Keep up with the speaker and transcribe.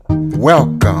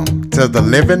Welcome to the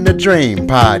Living the Dream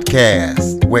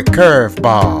podcast with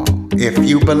Curveball. If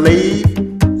you believe,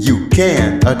 you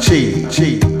can achieve.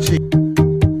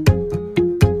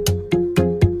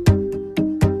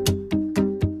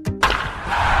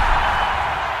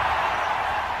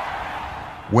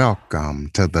 Welcome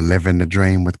to the Living the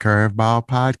Dream with Curveball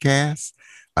podcast,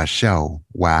 a show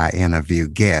where I interview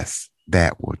guests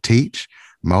that will teach,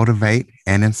 motivate,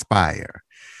 and inspire.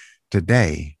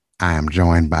 Today, I am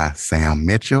joined by Sam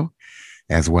Mitchell,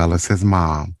 as well as his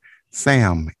mom.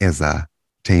 Sam is a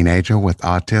teenager with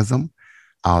autism.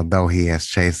 Although he has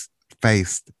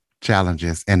faced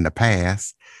challenges in the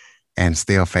past and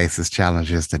still faces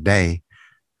challenges today,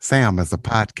 Sam is a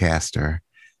podcaster.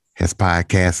 His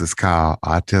podcast is called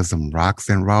Autism Rocks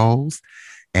and Rolls,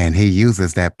 and he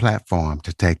uses that platform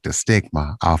to take the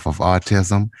stigma off of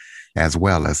autism as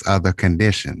well as other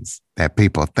conditions that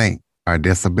people think are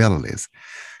disabilities.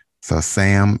 So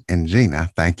Sam and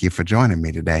Gina, thank you for joining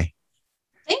me today.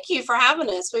 Thank you for having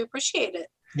us. We appreciate it.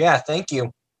 Yeah, thank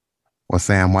you. Well,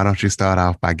 Sam, why don't you start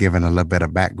off by giving a little bit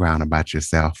of background about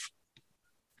yourself?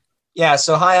 Yeah,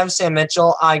 so hi, I'm Sam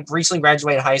Mitchell. I recently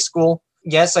graduated high school.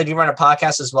 Yes, I do run a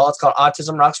podcast as well. It's called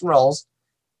Autism Rocks and Rolls,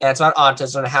 and it's about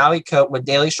autism and how we cope with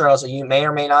daily struggles that you may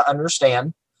or may not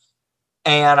understand.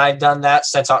 And I've done that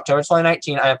since October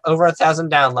 2019. I have over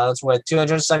 1,000 downloads with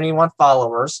 271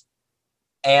 followers.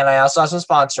 And I also have some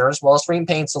sponsors, Wellspring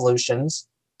Pain Solutions,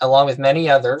 along with many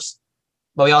others.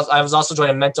 But I was also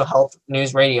joining a mental health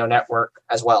news radio network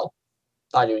as well.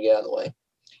 Thought I would get out of the way.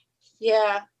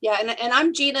 Yeah. And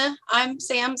I'm Gina. I'm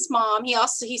Sam's mom.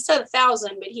 He said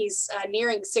 1,000, but he's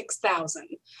nearing 6,000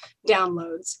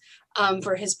 downloads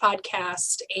for his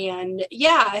podcast. And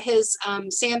yeah,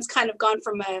 Sam's kind of gone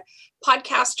from a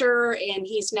podcaster and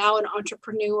he's now an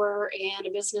entrepreneur and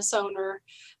a business owner.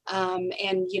 And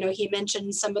he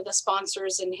mentioned some of the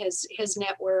sponsors in his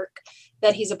network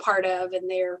that he's a part of, and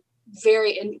they're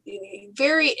very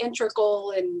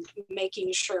integral in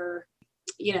making sure,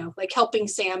 like helping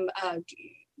Sam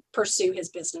pursue his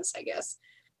business, I guess.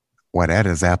 Well, that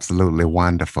is absolutely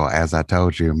wonderful. As I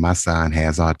told you, my son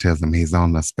has autism. He's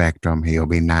on the spectrum. He'll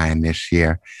be 9 this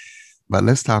year. But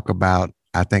let's talk about,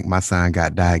 I think my son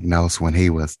got diagnosed when he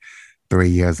was 3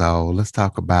 years old. Let's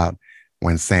talk about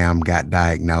when Sam got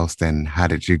diagnosed and how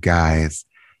did you guys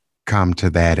come to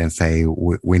that and say,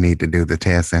 we need to do the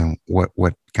test, and what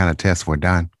kind of tests were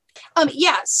done?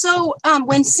 So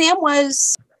when Sam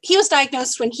he was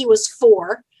diagnosed when he was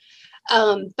 4.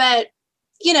 But,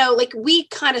 we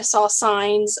kind of saw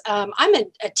signs. I'm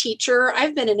a teacher.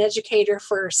 I've been an educator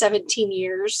for 17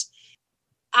 years.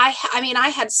 I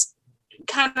had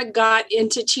kind of got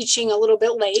into teaching a little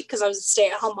bit late because I was a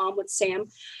stay-at-home mom with Sam.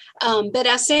 But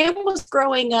as Sam was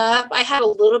growing up, I had a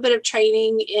little bit of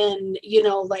training in,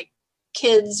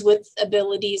 kids with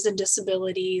abilities and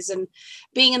disabilities, and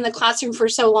being in the classroom for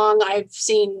so long, I've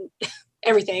seen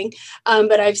everything.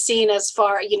 But I've seen as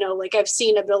far, I've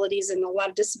seen abilities and a lot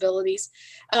of disabilities.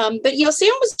 But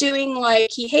Sam was doing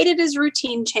he hated his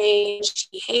routine change.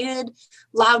 He hated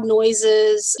loud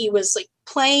noises. He was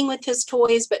playing with his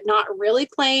toys, but not really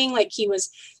playing. He was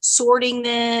sorting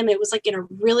them. It was in a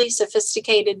really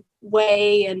sophisticated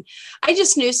way. And I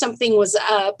just knew something was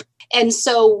up. And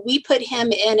so we put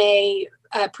him in a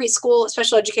preschool,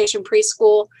 special education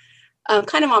preschool,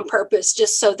 kind of on purpose,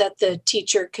 just so that the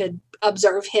teacher could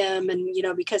observe him. And,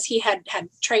 because he had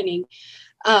training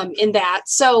in that.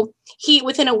 So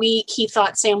within a week, he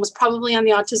thought Sam was probably on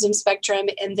the autism spectrum.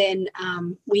 And then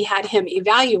we had him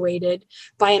evaluated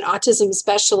by an autism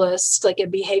specialist, like a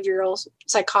behavioral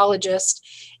psychologist.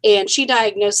 And she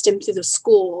diagnosed him through the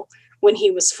school when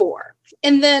he was 4.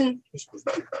 And then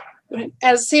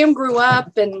as Sam grew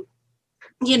up and,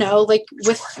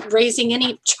 with raising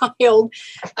any child,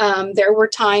 there were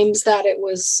times that it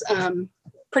was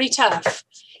pretty tough,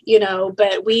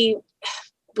 but we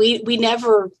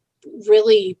never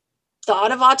really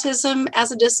thought of autism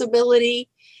as a disability.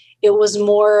 It was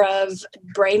more of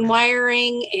brain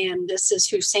wiring, and this is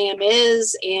who Sam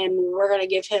is, and we're going to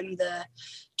give him the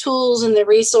tools and the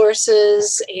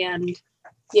resources. And,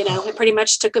 it pretty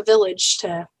much took a village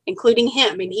including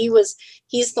him. And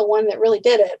he's the one that really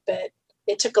did it, but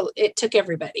it took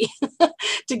everybody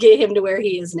to get him to where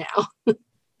he is now.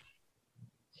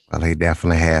 Well, he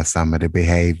definitely has some of the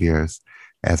behaviors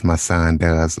as my son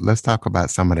does. Let's talk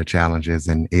about some of the challenges,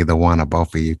 and either one or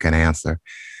both of you can answer.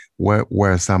 What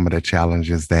were some of the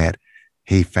challenges that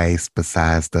he faced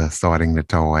besides the sorting the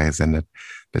toys and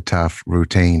the tough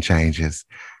routine changes?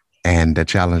 And the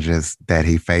challenges that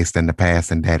he faced in the past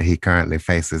and that he currently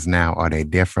faces now, are they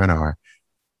different or?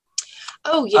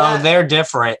 Oh, yeah. They're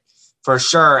different for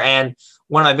sure. And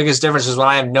one of my biggest differences when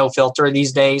I have no filter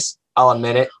these days. I'll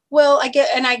admit it. Well, I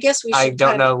guess we should. I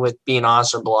don't know with being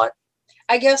honest or blunt.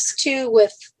 I guess too,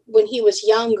 with when he was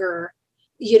younger,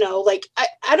 like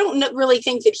I don't really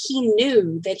think that he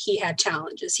knew that he had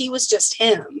challenges. He was just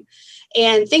him,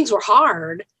 and things were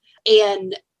hard.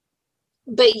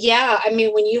 But yeah, I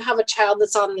mean, when you have a child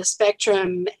that's on the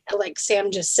spectrum, like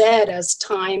Sam just said, as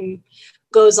time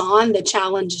goes on, the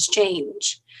challenges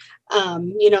change.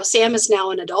 Sam is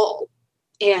now an adult,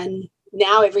 and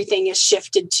now everything is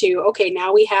shifted to, okay,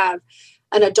 now we have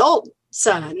an adult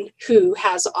son who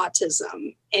has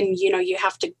autism, and, you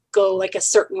have to go like a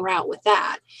certain route with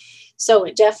that. So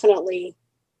it definitely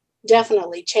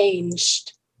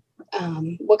changed.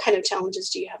 What kind of challenges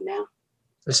do you have now?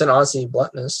 It's an honesty and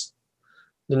bluntness.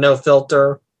 The no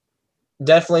filter.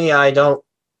 Definitely, I don't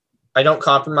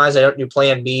compromise. I don't do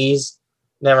plan Bs.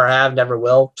 Never have, never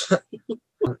will.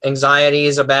 Anxiety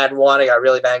is a bad one. I got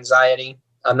really bad anxiety.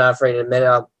 I'm not afraid to admit it.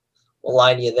 I'll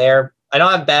lie to you there. I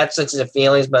don't have bad sensitive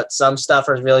feelings, but some stuff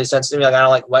is really sensitive. Like I don't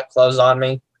like wet clothes on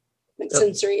me. Like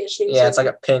sensory issues. Yeah, it's like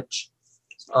a pinch,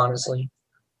 honestly.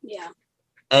 Yeah.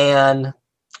 And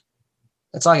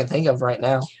that's all I can think of right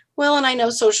now. Well, and I know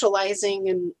socializing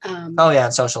and oh yeah,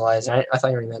 socializing. I thought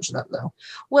you already mentioned that though.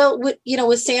 Well, with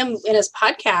Sam in his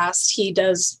podcast, he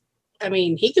does. I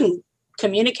mean, he can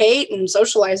communicate and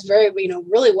socialize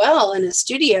really well in his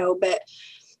studio, but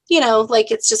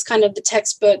like it's just kind of the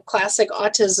textbook classic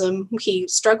autism. He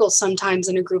struggles sometimes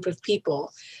in a group of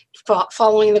people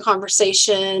following the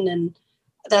conversation, and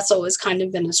that's always kind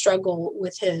of been a struggle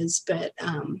with his. But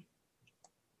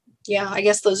yeah, I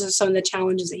guess those are some of the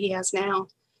challenges that he has now.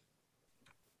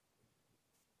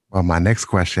 Well, my next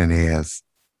question is,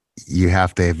 you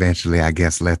have to eventually, I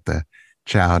guess, let the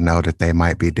child know that they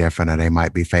might be different or they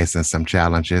might be facing some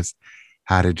challenges.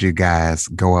 How did you guys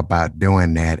go about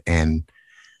doing that? And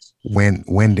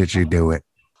when did you do it?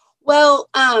 Well,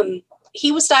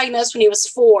 he was diagnosed when he was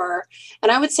 4.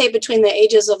 And I would say between the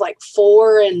ages of like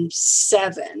 4 and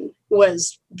 7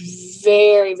 was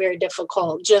very, very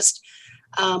difficult. Just,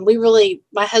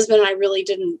 my husband and I really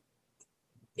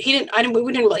we didn't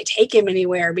really take him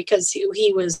anywhere because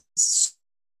he was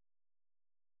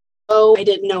I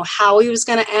didn't know how he was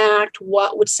going to act,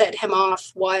 what would set him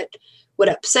off, what would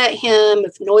upset him,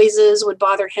 if noises would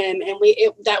bother him. And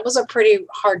that was a pretty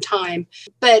hard time.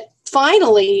 But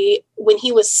finally, when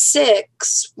he was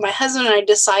 6, my husband and I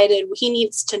decided he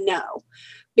needs to know,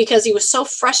 because he was so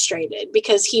frustrated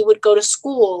because he would go to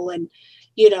school and,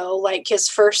 like his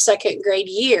first, second grade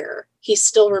year, he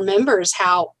still remembers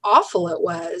how awful it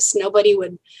was. Nobody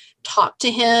would talk to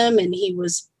him, and he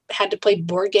had to play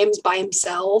board games by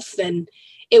himself, and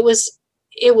it was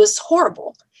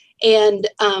horrible. And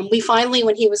we finally,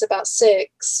 when he was about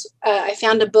 6, I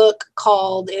found a book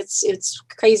called, it's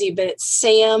crazy, but it's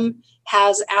Sam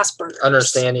Has Asperger's.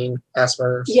 Understanding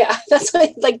Asperger's. Yeah, that's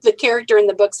what, like, the character in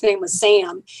the book's name was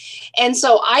Sam. And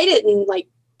so I didn't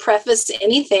preface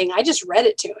anything. I just read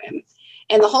it to him.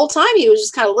 And the whole time he was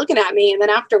just kind of looking at me. And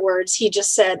then afterwards he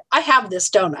just said, "I have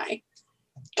this, don't I?"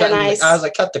 And I was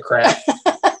like, "Cut the crap."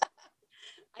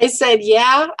 I said,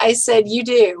 "Yeah." I said, "You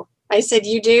do." I said,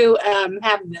 "You do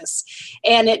have this."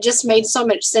 And it just made so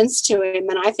much sense to him.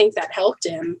 And I think that helped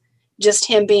him, just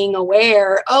him being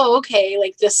aware, oh, okay,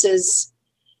 like this is,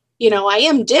 I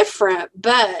am different,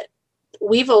 but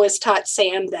we've always taught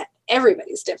Sam that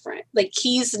everybody's different. Like,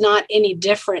 he's not any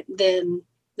different than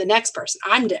the next person.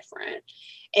 I'm different.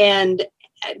 And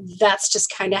that's just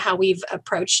kind of how we've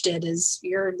approached it, is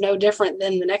you're no different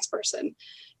than the next person,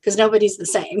 because nobody's the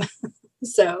same.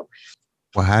 So.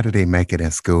 Well, how did he make it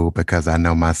in school? Because I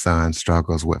know my son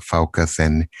struggles with focus,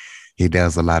 and he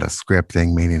does a lot of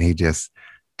scripting, meaning he just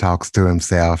talks to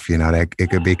himself. That it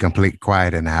could be complete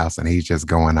quiet in the house and he's just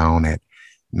going on at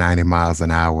 90 miles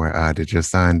an hour. Did your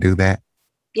son do that?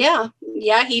 Yeah,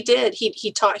 he did.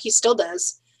 He taught. He still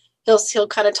does. He'll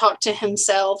kind of talk to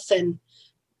himself, and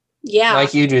yeah,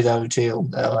 like you do though too.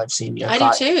 Though I've seen you. I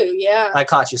do too. Yeah, I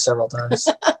caught you several times.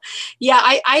 Yeah,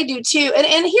 I do too.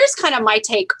 And here's kind of my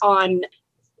take on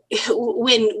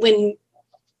when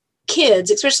kids,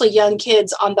 especially young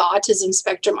kids on the autism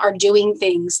spectrum, are doing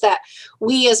things that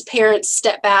we as parents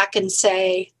step back and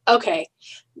say, okay,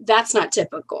 that's not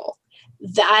typical.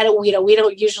 That we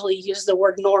don't usually use the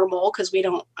word normal, because I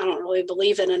don't really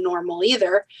believe in a normal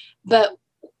either. But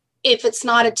if it's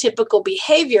not a typical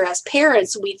behavior, as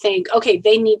parents, we think, okay,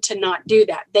 they need to not do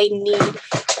that. They need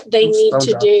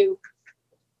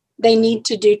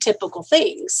to do typical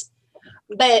things.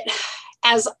 But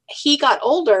as he got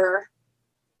older,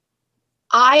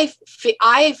 I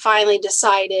finally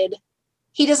decided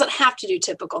He doesn't have to do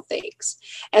typical things.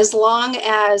 As long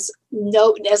as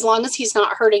he's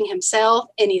not hurting himself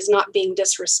and he's not being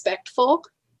disrespectful.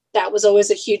 That was always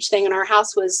a huge thing in our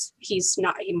house, was he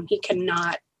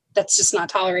cannot, that's just not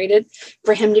tolerated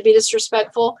for him to be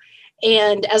disrespectful.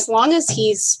 And as long as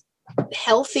he's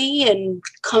healthy and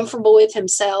comfortable with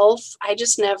himself, I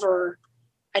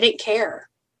didn't care.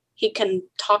 He can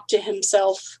talk to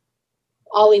himself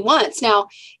all he wants. Now,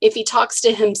 if he talks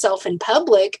to himself in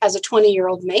public as a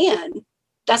 20-year-old man,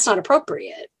 that's not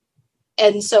appropriate.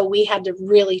 And so we had to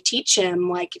really teach him,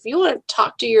 like, if you want to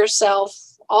talk to yourself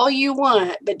all you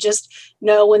want, but just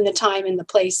know when the time and the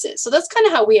place is. So that's kind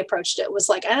of how we approached it. It was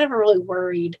like, I never really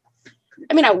worried.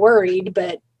 I mean, I worried,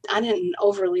 but I didn't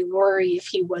overly worry if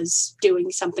he was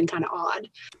doing something kind of odd.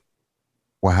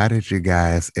 Well, how did you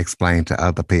guys explain to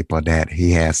other people that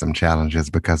he has some challenges?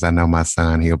 Because I know my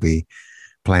son, he'll be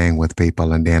playing with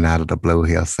people and then out of the blue,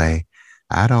 he'll say,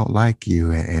 I don't like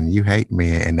you and you hate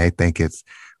me. And they think it's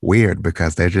weird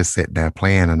because they're just sitting there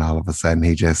playing and all of a sudden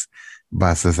he just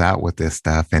busts out with this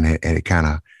stuff and it kind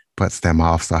of puts them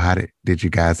off. So how did you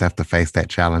guys have to face that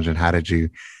challenge, and how did you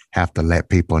have to let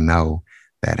people know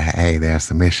that, hey, there are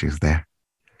some issues there?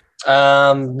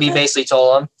 We basically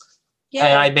told him. Yeah.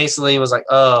 And I basically was like,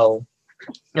 oh,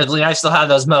 I still have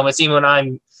those moments, even when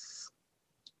I'm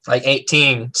like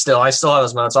 18 still. I still have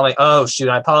those moments. I'm like, oh, shoot,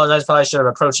 I apologize. Probably should have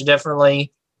approached it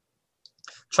differently.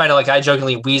 Trying to, like, I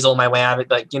jokingly weasel my way out of it.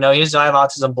 Like, I have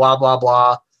autism, blah, blah,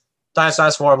 blah.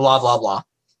 Diagnosed for blah, blah, blah.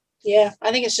 Yeah,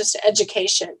 I think it's just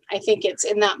education. I think it's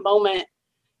in that moment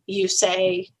you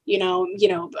say,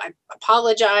 I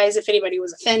apologize if anybody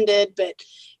was offended, but,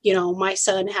 my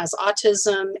son has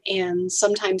autism and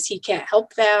sometimes he can't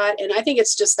help that. And I think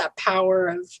it's just that power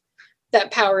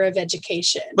of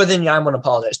education. But then I'm going to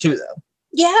apologize too, though.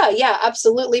 Yeah,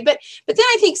 absolutely. But then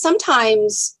I think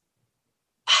sometimes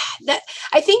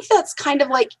I think that's kind of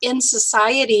like in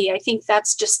society. I think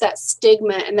that's just that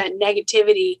stigma and that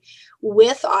negativity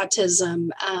with autism.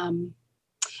 I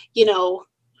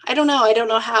don't know. I don't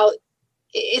know how.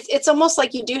 It's almost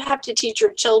like you do have to teach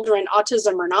your children,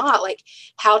 autism or not, like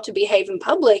how to behave in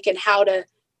public and how to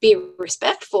be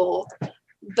respectful.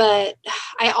 But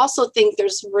I also think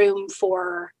there's room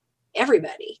for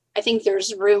everybody. I think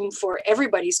there's room for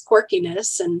everybody's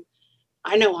quirkiness. And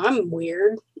I know I'm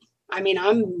weird. I mean,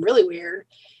 I'm really weird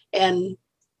and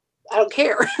I don't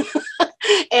care.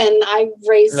 And I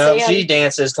raised No, Sam. she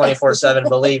dances 24/7,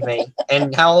 believe me.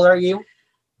 And how old are you?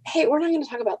 Hey, we're not going to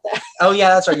talk about that. Oh, yeah,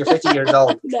 that's right. You're 50 years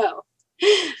old. No.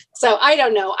 So I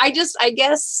don't know. I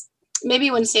guess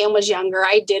maybe when Sam was younger,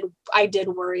 I did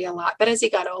worry a lot. But as he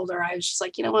got older, I was just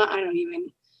like, you know what? I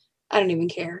don't even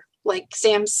care. Like,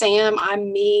 Sam's Sam,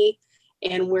 I'm me.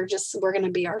 And we're going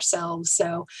to be ourselves.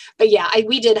 So, but yeah,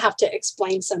 we did have to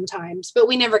explain sometimes, but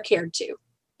we never cared to.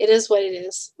 It is what it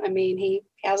is. I mean, he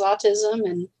has autism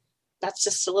and that's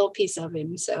just a little piece of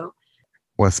him. So.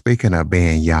 Well, speaking of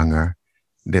being younger,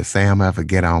 did Sam ever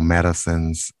get on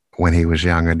medicines when he was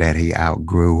younger that he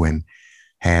outgrew and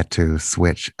had to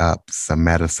switch up some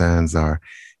medicines or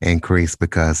increase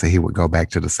because he would go back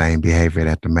to the same behavior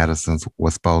that the medicines were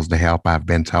supposed to help? I've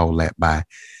been told that by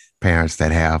parents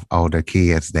that have older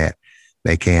kids that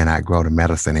they can outgrow the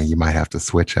medicine and you might have to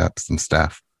switch up some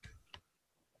stuff.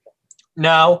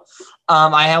 No,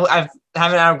 I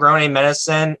haven't outgrown any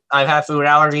medicine. I've had food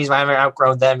allergies, but I haven't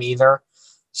outgrown them either.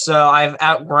 So I haven't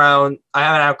outgrown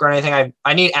anything.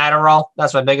 I need Adderall.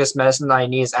 That's my biggest medicine that I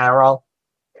need is Adderall.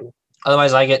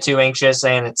 Otherwise I get too anxious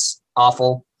and it's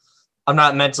awful. I'm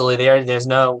not mentally there. There's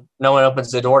no one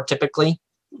opens the door typically.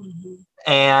 Mm-hmm.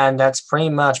 And that's pretty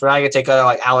much, but I could take other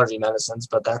like allergy medicines,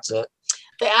 but that's it.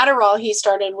 The Adderall he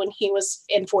started when he was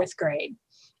in 4th grade.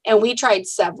 And we tried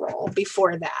several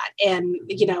before that. And,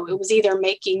 it was either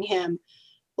making him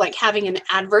like having an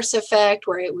adverse effect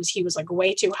where he was like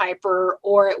way too hyper,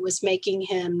 or it was making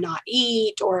him not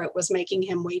eat, or it was making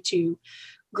him way too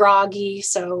groggy.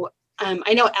 So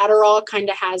I know Adderall kind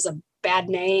of has a bad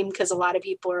name because a lot of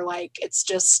people are like, it's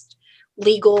just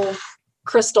legal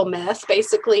crystal meth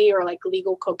basically, or like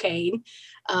legal cocaine.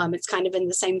 It's kind of in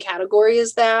the same category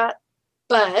as that.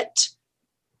 But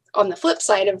on the flip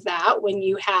side of that, when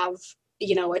you have,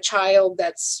 a child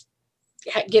that's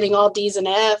getting all D's and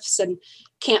F's and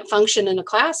can't function in a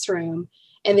classroom,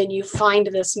 and then you find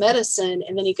this medicine,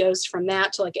 and then he goes from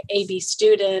that to like an AB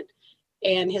student,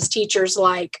 and his teacher's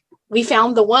like, we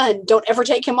found the one, don't ever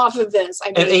take him off of this. I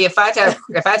mean, if I had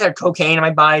to have cocaine in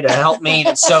my body to help me,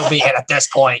 then so be it at this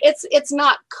point. It's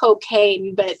not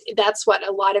cocaine, but that's what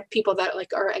a lot of people that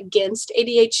like are against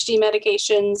ADHD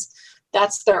medications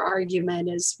that's their argument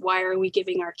is, why are we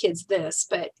giving our kids this?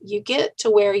 But you get to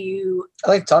where I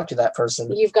like to talk to that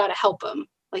person. you've got to help them.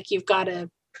 Like you've got to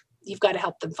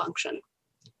help them function.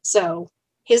 So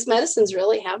his medicines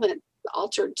really haven't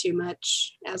altered too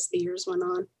much as the years went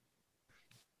on.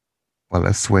 Well,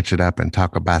 let's switch it up and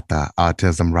talk about the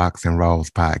Autism Rocks and Rolls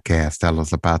podcast. Tell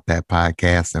us about that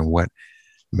podcast and what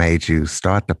made you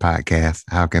start the podcast.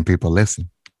 How can people listen?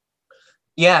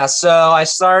 Yeah, so I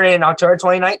started in October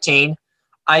 2019.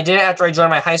 I did it after I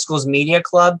joined my high school's media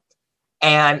club,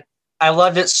 and I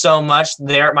loved it so much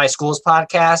there at my school's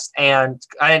podcast, and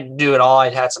I didn't do it all. I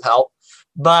had some help,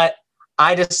 but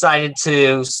I decided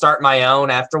to start my own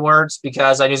afterwards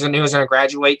because I knew I was going to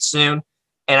graduate soon,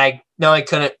 and I know I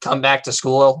couldn't come back to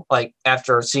school like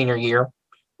after senior year.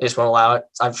 They just won't allow it.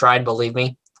 I've tried, believe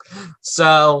me.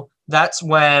 So that's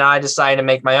when I decided to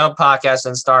make my own podcast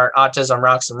and start Autism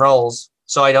Rocks and Rolls,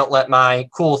 so I don't let my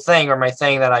cool thing or my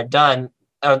thing that I've done,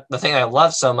 the thing I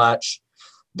love so much,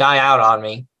 die out on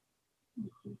me.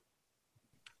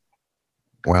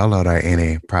 Well, are there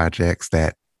any projects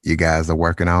that you guys are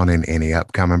working on and any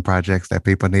upcoming projects that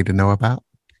people need to know about?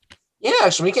 Yeah,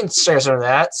 actually, we can share some of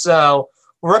that. So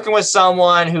we're working with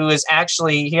someone who is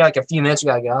actually here like a few minutes. We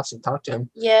got to get off and talk to him.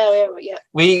 Yeah.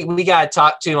 We got to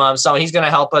talk to someone. He's going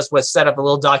to help us with set up a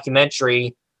little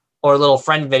documentary or a little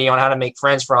friend video on how to make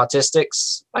friends for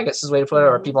autistics, I guess is the way to put it,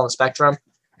 or people on the spectrum.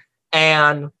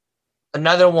 And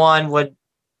another one would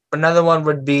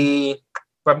be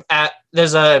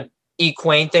there's a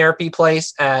equine therapy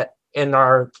place in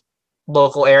our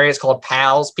local area. It's called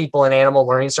PALS, People and Animal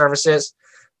Learning Services.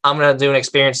 I'm going to do an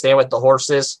experience there with the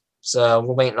horses. So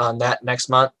we're waiting on that next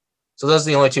month. So those are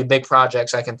the only two big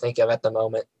projects I can think of at the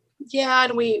moment. Yeah.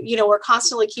 And we're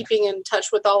constantly keeping in touch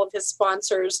with all of his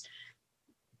sponsors.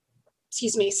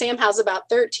 Excuse me. Sam has about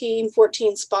 13,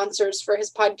 14 sponsors for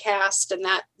his podcast, and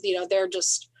that,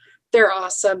 they're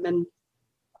awesome. And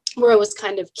we're always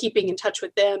kind of keeping in touch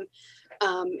with them.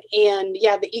 And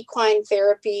yeah, the equine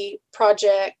therapy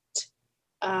project,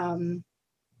 Sam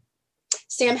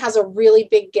has a really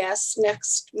big guest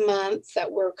next month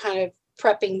that we're kind of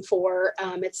prepping for.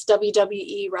 It's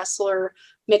WWE wrestler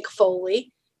Mick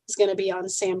Foley is going to be on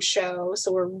Sam's show.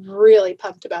 So we're really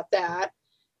pumped about that.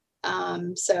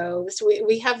 So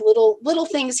we have little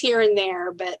things here and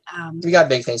there, but we got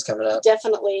big things coming up.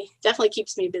 Definitely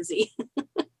keeps me busy.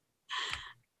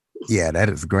 Yeah, that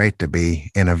is great to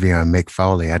be interviewing Mick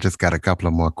Foley. I just got a couple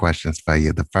of more questions for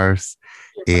you. The first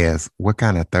is, what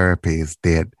kind of therapies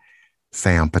did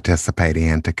Sam participate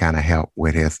in to kind of help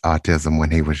with his autism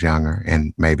when he was younger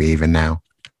and maybe even now?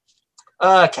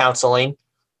 Counseling,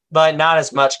 but not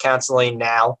as much counseling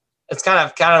now. It's kind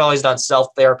of always done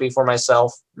self-therapy for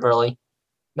myself, really.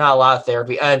 Not a lot of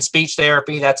therapy. And speech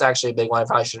therapy, that's actually a big one. I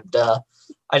probably should have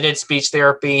I did speech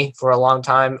therapy for a long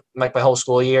time, like my whole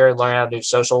school year, learning how to do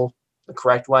social the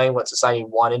correct way, what society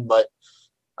wanted, but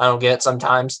I don't get it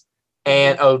sometimes.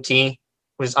 And OT,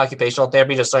 which is occupational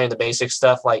therapy, just learning the basic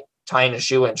stuff like tying a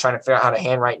shoe and trying to figure out how to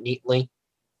handwrite neatly.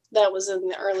 That was in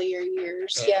the earlier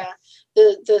years. Yeah.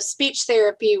 The speech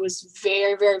therapy was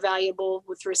very, very valuable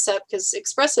with because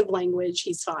expressive language,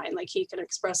 he's fine. Like he can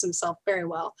express himself very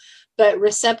well, but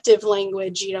receptive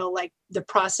language, like the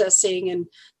processing and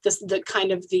the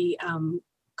kind of the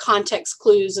context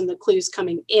clues and the clues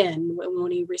coming in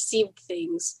when he received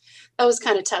things, that was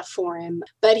kind of tough for him.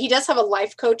 But he does have a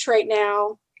life coach right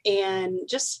now, and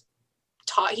just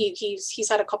he's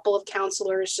had a couple of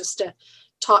counselors just to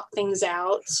talk things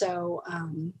out. So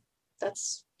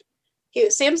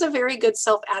Sam's a very good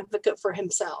self-advocate for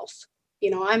himself.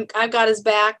 I've got his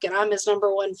back and I'm his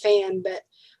number one fan, but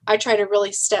I try to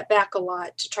really step back a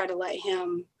lot to try to let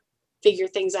him figure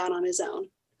things out on his own,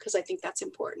 because I think that's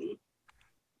important.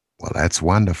 Well, that's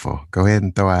wonderful. Go ahead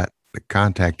and throw out the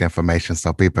contact information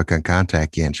so people can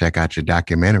contact you and check out your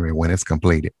documentary when it's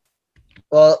completed.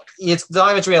 Well, the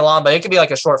documentary's really long, but it could be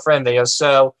like a short friend video.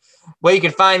 So where you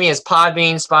can find me is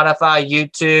Podbean, Spotify,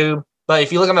 YouTube. But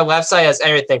if you look at my website, it has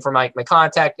everything from my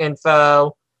contact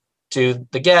info to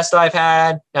the guest I've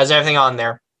had. It has everything on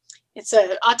there. It's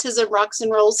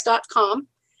autismrocksandrolls.com.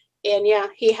 And yeah,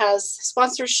 he has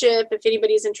sponsorship if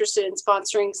anybody's interested in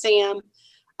sponsoring Sam.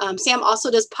 Sam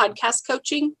also does podcast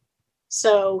coaching.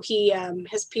 So he's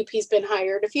been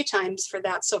hired a few times for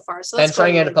that so far. So that's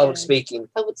trying to get into public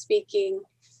speaking.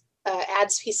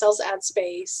 Ads. He sells ad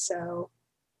space. So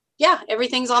yeah,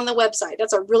 everything's on the website.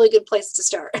 That's a really good place to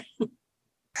start.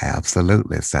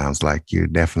 Absolutely. Sounds like you're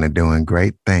definitely doing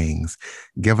great things.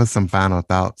 Give us some final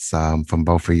thoughts from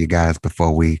both of you guys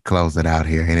before we close it out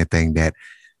here. Anything that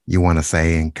you want to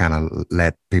say and kind of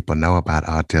let people know about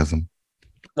autism?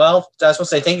 Well, I just want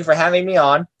to say thank you for having me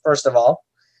on, first of all.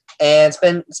 And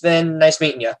it's been nice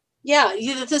meeting you. Yeah,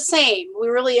 the same. We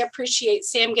really appreciate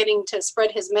Sam getting to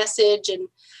spread his message. And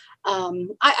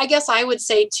I guess I would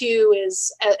say, too,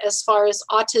 is as far as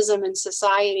autism in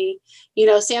society,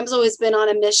 Sam's always been on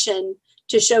a mission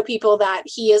to show people that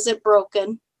he isn't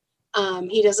broken.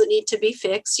 He doesn't need to be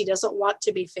fixed. He doesn't want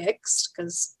to be fixed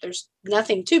because there's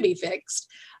nothing to be fixed.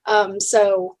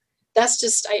 So that's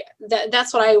just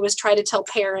that's what I always try to tell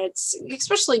parents,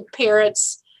 especially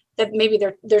parents that maybe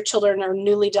their children are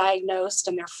newly diagnosed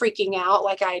and they're freaking out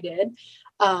like I did.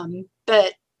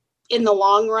 But in the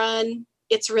long run,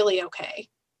 it's really okay.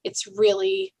 It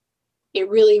really,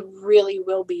 really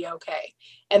will be okay.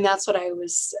 And that's what I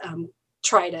was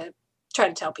try to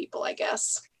tell people, I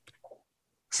guess.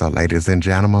 So ladies and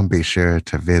gentlemen, be sure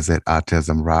to visit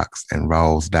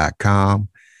autismrocksandrolls.com.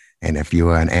 And if you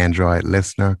are an Android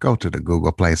listener, go to the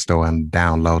Google Play Store and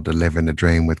download the Living the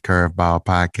Dream with Curveball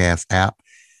podcast app.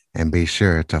 And be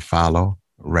sure to follow,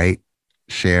 rate,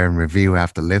 share, and review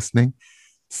after listening.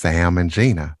 Sam and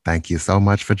Gina, thank you so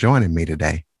much for joining me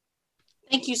today.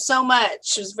 Thank you so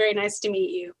much. It was very nice to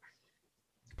meet you.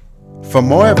 For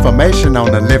more information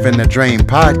on the Living the Dream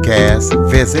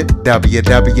podcast, visit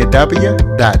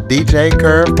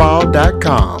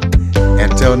www.djcurveball.com.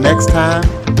 Until next time,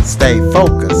 stay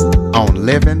focused on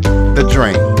living the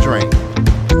dream.